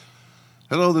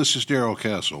Hello, this is Darrell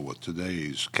Castle with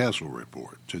today's Castle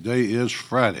Report. Today is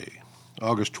Friday,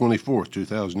 August 24th,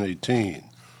 2018.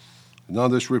 And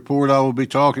on this report, I will be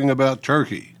talking about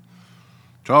Turkey.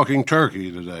 Talking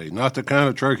turkey today, not the kind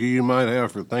of turkey you might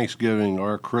have for Thanksgiving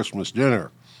or Christmas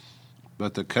dinner,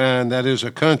 but the kind that is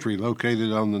a country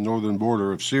located on the northern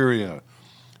border of Syria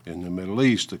in the Middle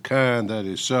East, the kind that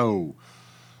is so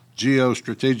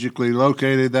geostrategically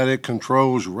located that it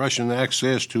controls Russian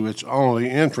access to its only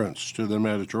entrance to the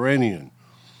Mediterranean.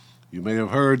 You may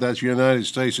have heard that the United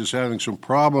States is having some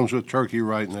problems with Turkey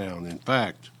right now, and in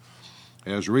fact,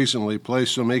 has recently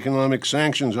placed some economic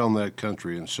sanctions on that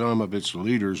country and some of its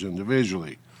leaders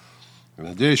individually. In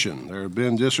addition, there have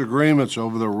been disagreements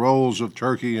over the roles of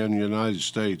Turkey and the United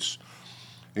States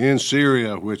in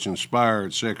Syria, which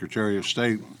inspired Secretary of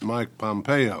State Mike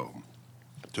Pompeo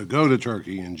to go to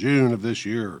Turkey in June of this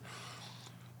year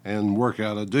and work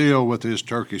out a deal with his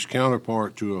Turkish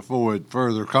counterpart to avoid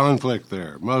further conflict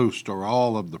there. Most or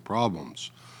all of the problems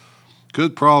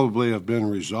could probably have been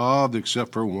resolved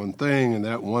except for one thing, and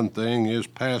that one thing is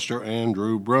Pastor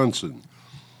Andrew Brunson.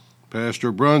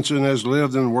 Pastor Brunson has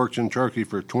lived and worked in Turkey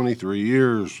for 23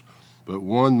 years, but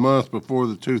 1 month before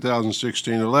the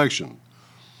 2016 election,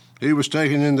 he was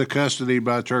taken into custody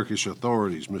by Turkish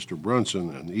authorities. Mr.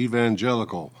 Brunson, an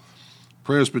Evangelical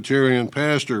Presbyterian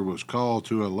pastor, was called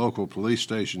to a local police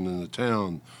station in the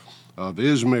town of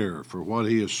Izmir for what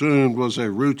he assumed was a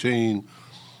routine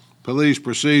police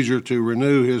procedure to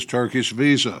renew his Turkish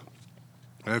visa.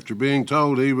 After being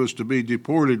told he was to be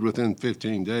deported within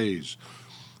 15 days,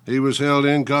 he was held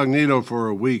incognito for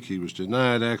a week. He was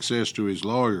denied access to his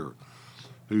lawyer,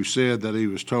 who said that he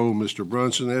was told Mr.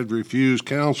 Brunson had refused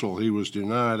counsel. He was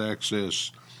denied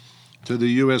access to the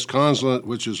U.S. consulate,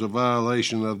 which is a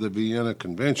violation of the Vienna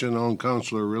Convention on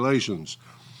Consular Relations,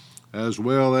 as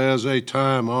well as a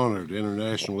time-honored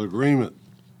international agreement.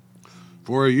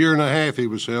 For a year and a half, he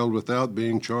was held without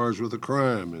being charged with a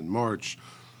crime. In March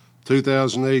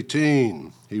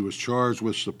 2018, he was charged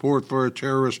with support for a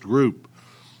terrorist group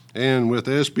and with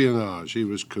espionage. He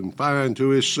was confined to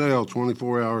his cell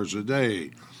 24 hours a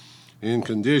day in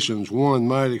conditions one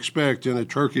might expect in a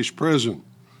Turkish prison.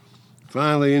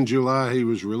 Finally, in July, he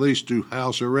was released to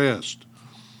house arrest.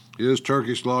 His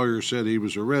Turkish lawyer said he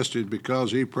was arrested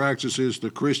because he practices the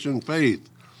Christian faith.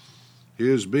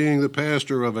 His being the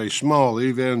pastor of a small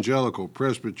Evangelical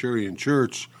Presbyterian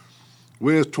church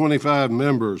with 25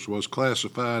 members was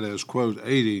classified as, quote,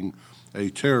 aiding a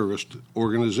terrorist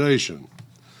organization.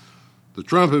 The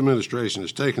Trump administration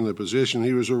has taken the position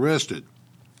he was arrested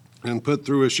and put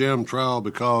through a sham trial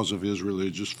because of his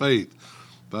religious faith.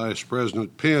 Vice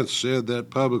President Pence said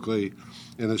that publicly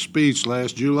in a speech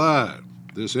last July.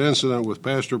 This incident with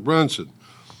Pastor Brunson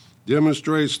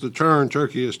demonstrates the turn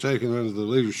Turkey has taken under the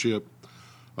leadership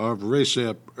of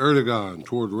Recep Erdogan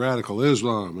toward radical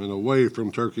Islam and away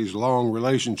from Turkey's long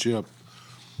relationship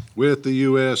with the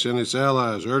U.S. and its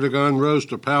allies. Erdogan rose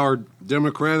to power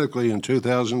democratically in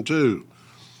 2002,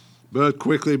 but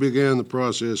quickly began the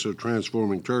process of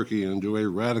transforming Turkey into a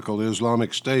radical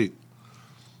Islamic state.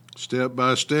 Step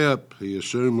by step, he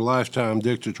assumed lifetime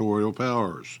dictatorial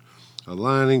powers,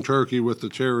 aligning Turkey with the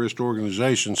terrorist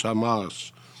organizations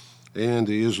Hamas and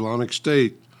the Islamic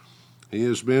State. He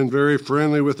has been very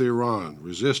friendly with Iran,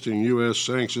 resisting U.S.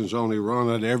 sanctions on Iran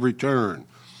at every turn.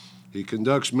 He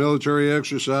conducts military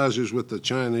exercises with the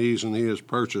Chinese, and he has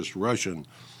purchased Russian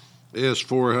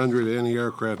S-400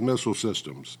 anti-aircraft missile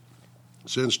systems.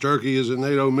 Since Turkey is a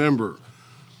NATO member,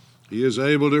 he is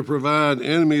able to provide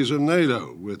enemies of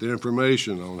NATO with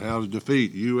information on how to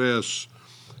defeat U.S.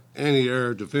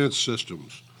 anti-air defense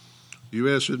systems.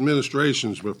 U.S.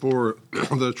 administrations before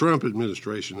the Trump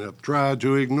administration have tried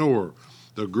to ignore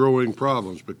the growing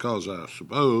problems because, I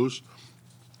suppose,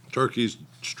 Turkey's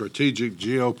strategic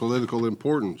geopolitical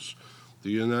importance. The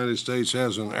United States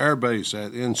has an air base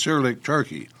at Incirlik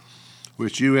Turkey,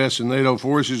 which U.S. and NATO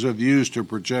forces have used to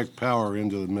project power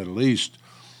into the Middle East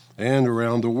and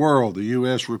around the world. The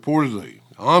U.S. reportedly,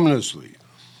 ominously,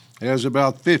 has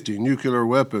about 50 nuclear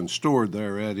weapons stored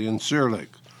there at Incirlik.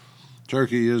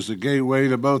 Turkey is the gateway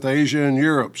to both Asia and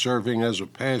Europe, serving as a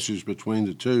passage between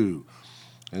the two,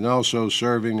 and also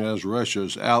serving as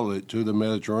Russia's outlet to the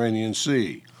Mediterranean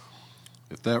Sea.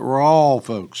 If that were all,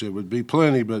 folks, it would be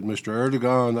plenty, but Mr.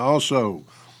 Erdogan also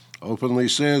openly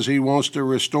says he wants to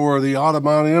restore the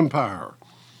Ottoman Empire,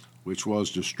 which was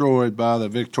destroyed by the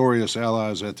victorious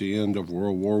Allies at the end of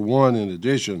World War I. In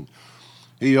addition,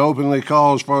 he openly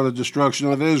calls for the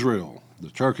destruction of Israel. The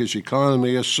Turkish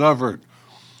economy has suffered,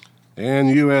 and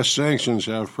U.S. sanctions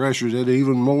have pressured it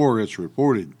even more. It's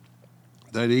reported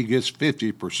that he gets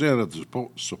 50% of the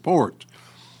support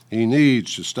he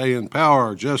needs to stay in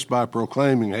power just by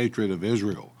proclaiming hatred of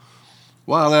Israel,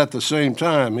 while at the same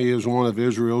time he is one of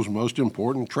Israel's most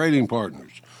important trading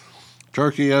partners.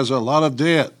 Turkey has a lot of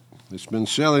debt. It's been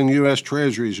selling U.S.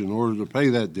 treasuries in order to pay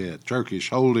that debt. Turkish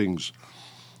holdings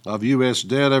of U.S.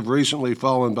 debt have recently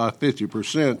fallen by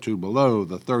 50% to below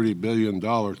the $30 billion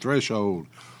threshold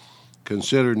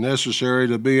considered necessary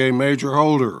to be a major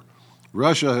holder.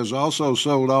 Russia has also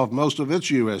sold off most of its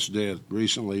U.S. debt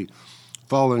recently,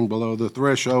 falling below the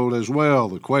threshold as well.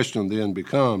 The question then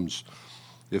becomes,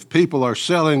 if people are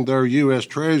selling their U.S.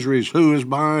 treasuries, who is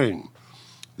buying?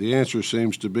 The answer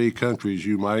seems to be countries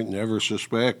you might never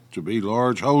suspect to be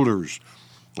large holders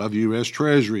of U.S.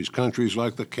 treasuries, countries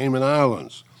like the Cayman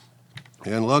Islands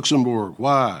and Luxembourg.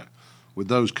 Why would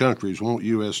those countries want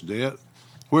U.S. debt?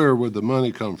 Where would the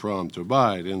money come from to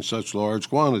buy it in such large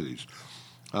quantities?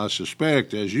 I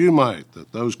suspect, as you might,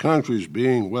 that those countries,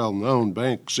 being well-known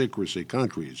bank secrecy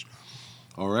countries,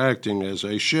 are acting as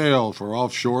a shell for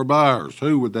offshore buyers.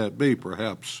 Who would that be?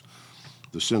 Perhaps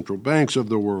the central banks of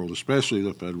the world, especially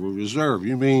the Federal Reserve.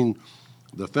 You mean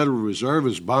the Federal Reserve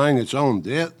is buying its own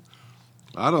debt?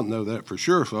 I don't know that for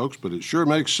sure, folks, but it sure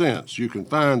makes sense. You can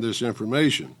find this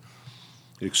information,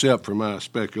 except for my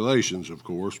speculations, of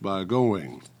course, by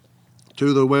going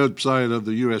to the website of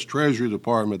the U.S. Treasury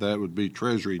Department. That would be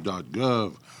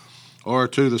treasury.gov, or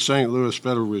to the St. Louis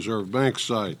Federal Reserve Bank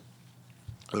site.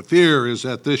 The fear is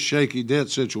that this shaky debt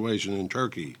situation in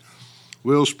Turkey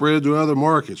will spread to other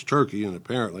markets. Turkey, and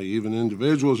apparently even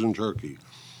individuals in Turkey,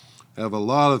 have a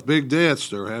lot of big debts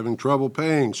they're having trouble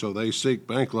paying, so they seek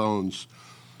bank loans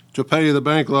to pay the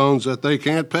bank loans that they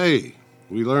can't pay.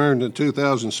 We learned in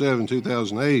 2007,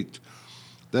 2008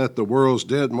 that the world's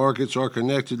debt markets are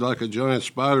connected like a giant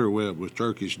spider web, with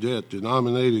Turkish debt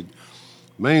denominated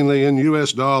mainly in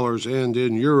U.S. dollars and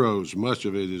in euros. Much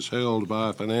of it is held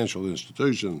by financial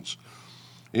institutions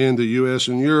in the U.S.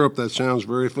 and Europe. That sounds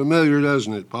very familiar,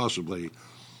 doesn't it? Possibly,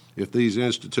 if these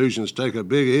institutions take a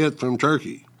big hit from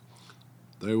Turkey,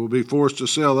 they will be forced to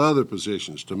sell other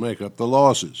positions to make up the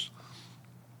losses.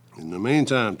 In the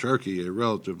meantime, Turkey, a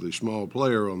relatively small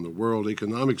player on the world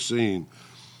economic scene,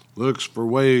 looks for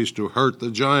ways to hurt the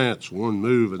giants. One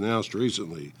move announced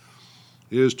recently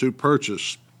is to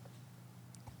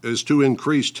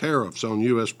increase tariffs on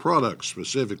U.S. products,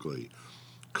 specifically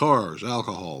cars,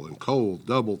 alcohol, and coal.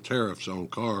 Double tariffs on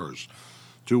cars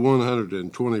to 120%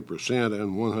 and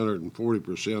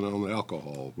 140% on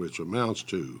alcohol, which amounts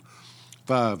to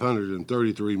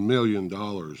 $533 million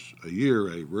a year,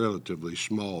 a relatively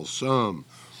small sum.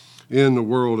 In the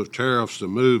world of tariffs, the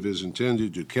move is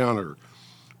intended to counter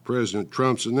President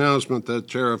Trump's announcement that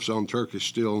tariffs on Turkish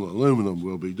steel and aluminum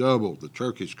will be doubled. The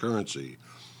Turkish currency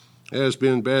has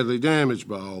been badly damaged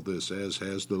by all this, as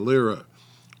has the lira,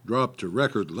 dropped to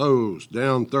record lows,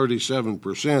 down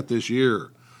 37% this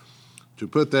year. To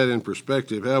put that in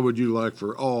perspective, how would you like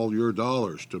for all your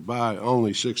dollars to buy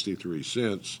only 63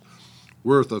 cents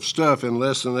worth of stuff in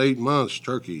less than 8 months?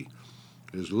 Turkey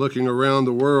is looking around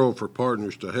the world for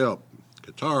partners to help.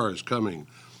 Qatar is coming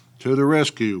to the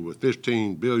rescue with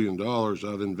 $15 billion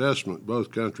of investment.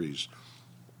 Both countries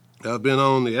have been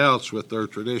on the outs with their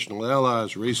traditional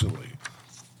allies recently.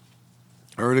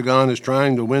 Erdogan is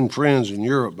trying to win friends in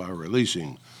Europe by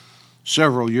releasing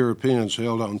several Europeans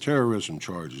held on terrorism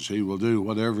charges. He will do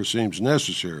whatever seems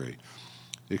necessary,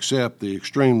 except the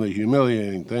extremely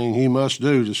humiliating thing he must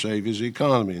do to save his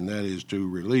economy, and that is to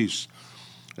release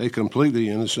a completely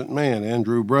innocent man,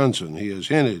 Andrew Brunson. He has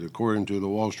hinted, according to the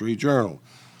Wall Street Journal,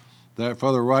 that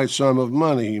for the right sum of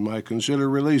money he might consider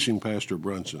releasing Pastor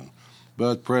Brunson.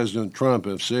 But President Trump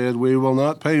has said, we will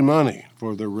not pay money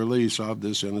for the release of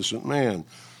this innocent man.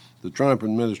 The Trump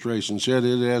administration said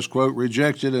it has, quote,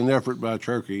 rejected an effort by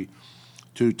Turkey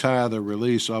to tie the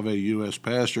release of a U.S.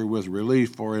 pastor with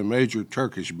relief for a major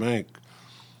Turkish bank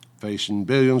facing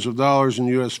billions of dollars in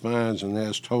U.S. fines, and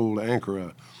has told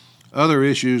Ankara other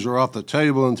issues are off the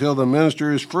table until the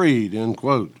minister is freed, end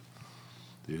quote.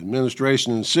 The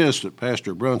administration insists that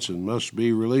Pastor Brunson must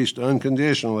be released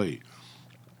unconditionally.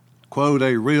 Quote,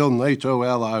 a real NATO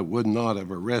ally would not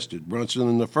have arrested Brunson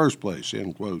in the first place,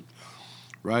 end quote.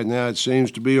 Right now it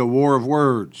seems to be a war of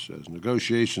words as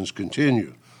negotiations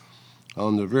continue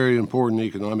on the very important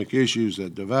economic issues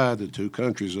that divide the two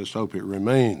countries. Let's hope it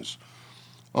remains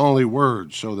only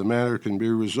words so the matter can be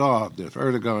resolved. If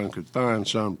Erdogan could find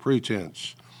some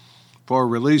pretense for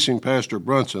releasing Pastor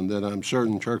Brunson, then I'm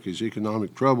certain Turkey's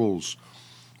economic troubles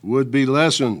would be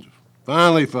lessened.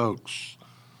 Finally, folks,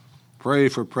 pray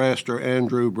for Pastor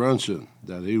Andrew Brunson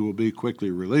that he will be quickly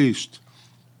released,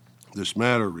 this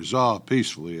matter resolved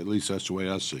peacefully. At least that's the way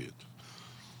I see it.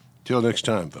 Till next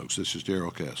time, folks, this is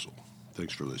Darrell Castle.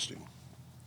 Thanks for listening.